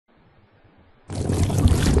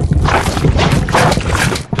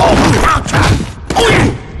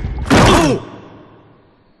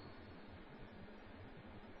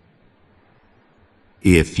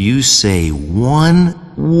If you say one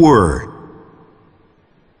word...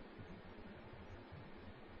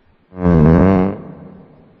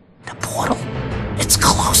 The portal. It's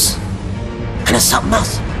close. And there's something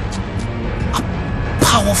else. A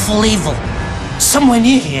powerful evil. Somewhere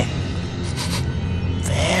near here.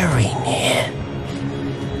 Very near.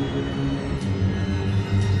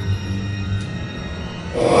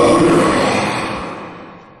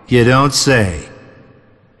 You don't say.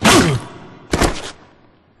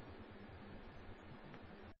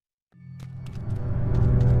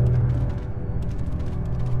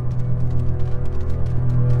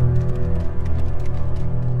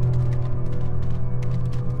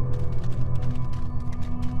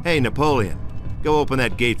 Hey, Napoleon. Go open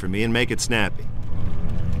that gate for me and make it snappy.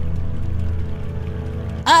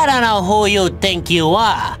 I don't know who you think you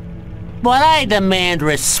are, but I demand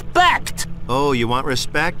respect. Oh, you want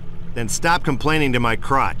respect? Then stop complaining to my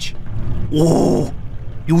crotch. Ooh,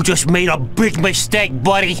 you just made a big mistake,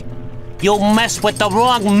 buddy. You messed with the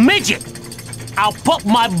wrong midget. I'll put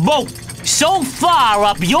my boat so far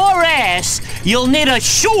up your ass, you'll need a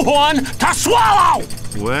shoehorn to swallow!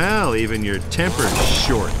 Well, even your temper's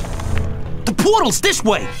short. The portal's this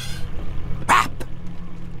way. Rap!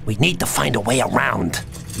 We need to find a way around.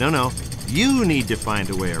 No. You need to find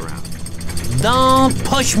a way around. Don't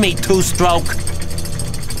push me, two-stroke.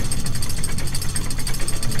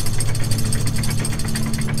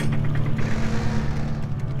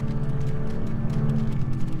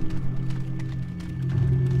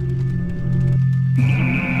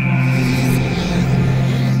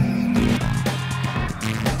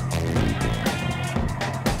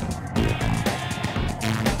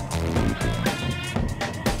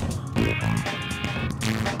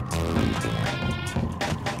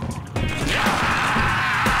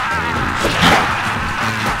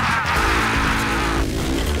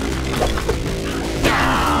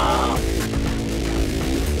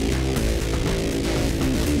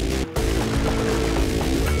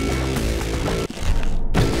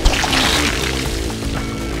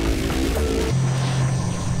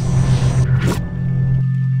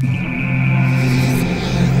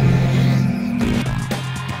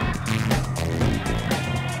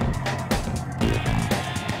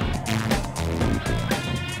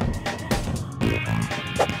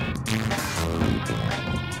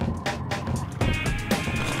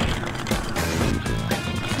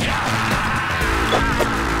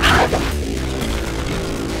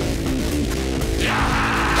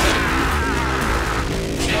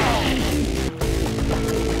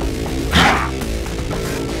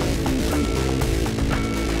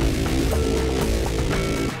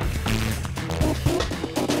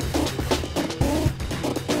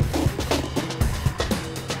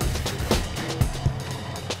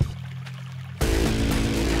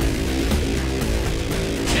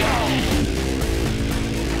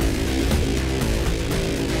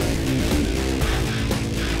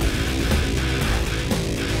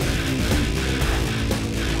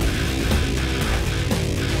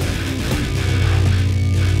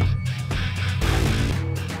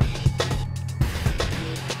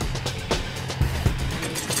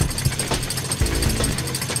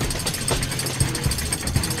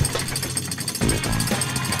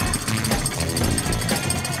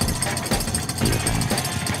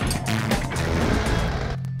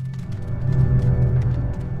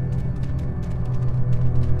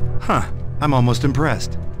 Huh. I'm almost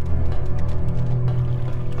impressed.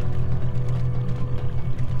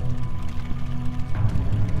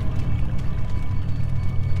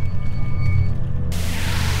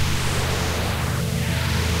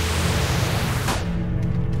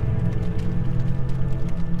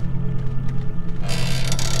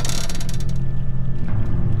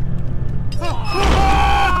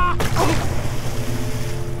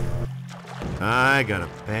 I got a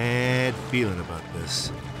bad feeling about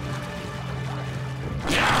this.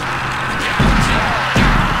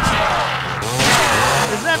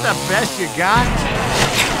 Is that the best you got?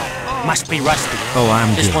 Must be rusty. Oh,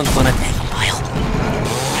 I'm This good. one's gonna take a while.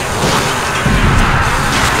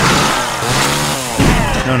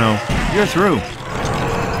 No, you're through.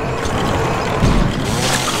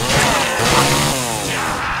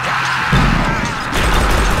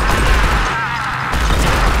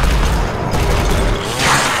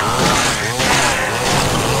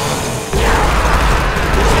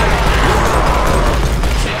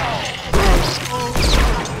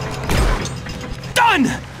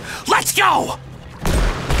 Let's go!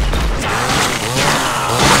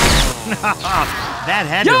 That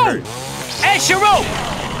had to hurt. Asheru!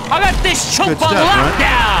 I got this chump Good on stuff,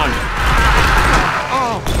 lockdown!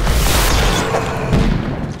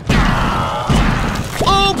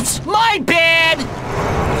 My bad!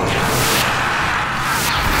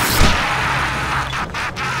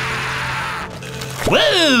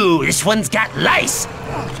 Whoa, this one's got lice!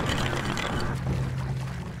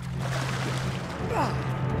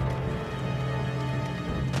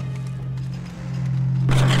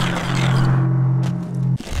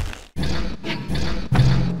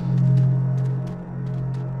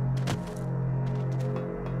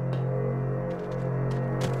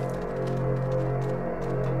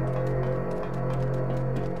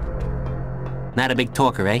 Not a big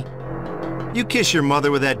talker, eh? You kiss your mother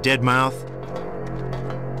with that dead mouth?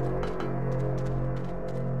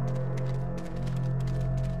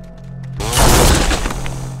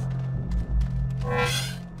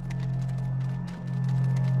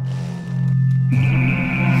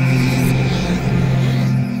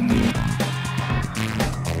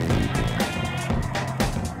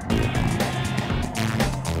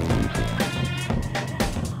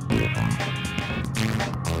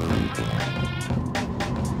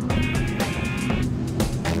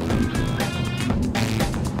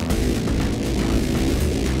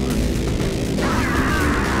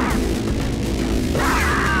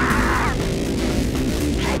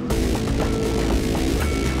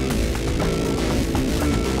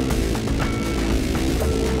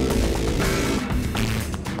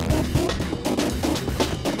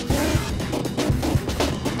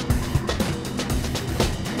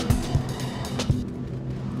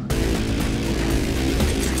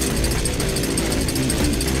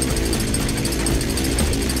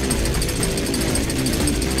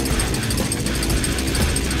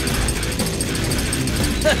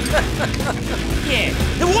 Yeah.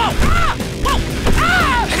 Whoa! Ah! Whoa!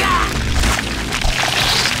 Ah!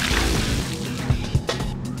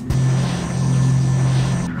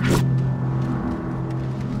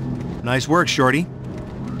 Nice work, Shorty.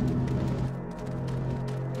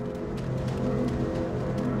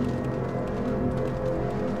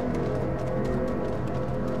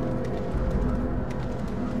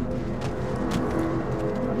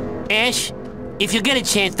 Ash, if you get a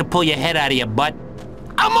chance to pull your head out of your butt,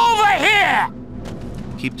 I'm over here!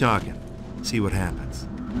 Keep talking. See what happens.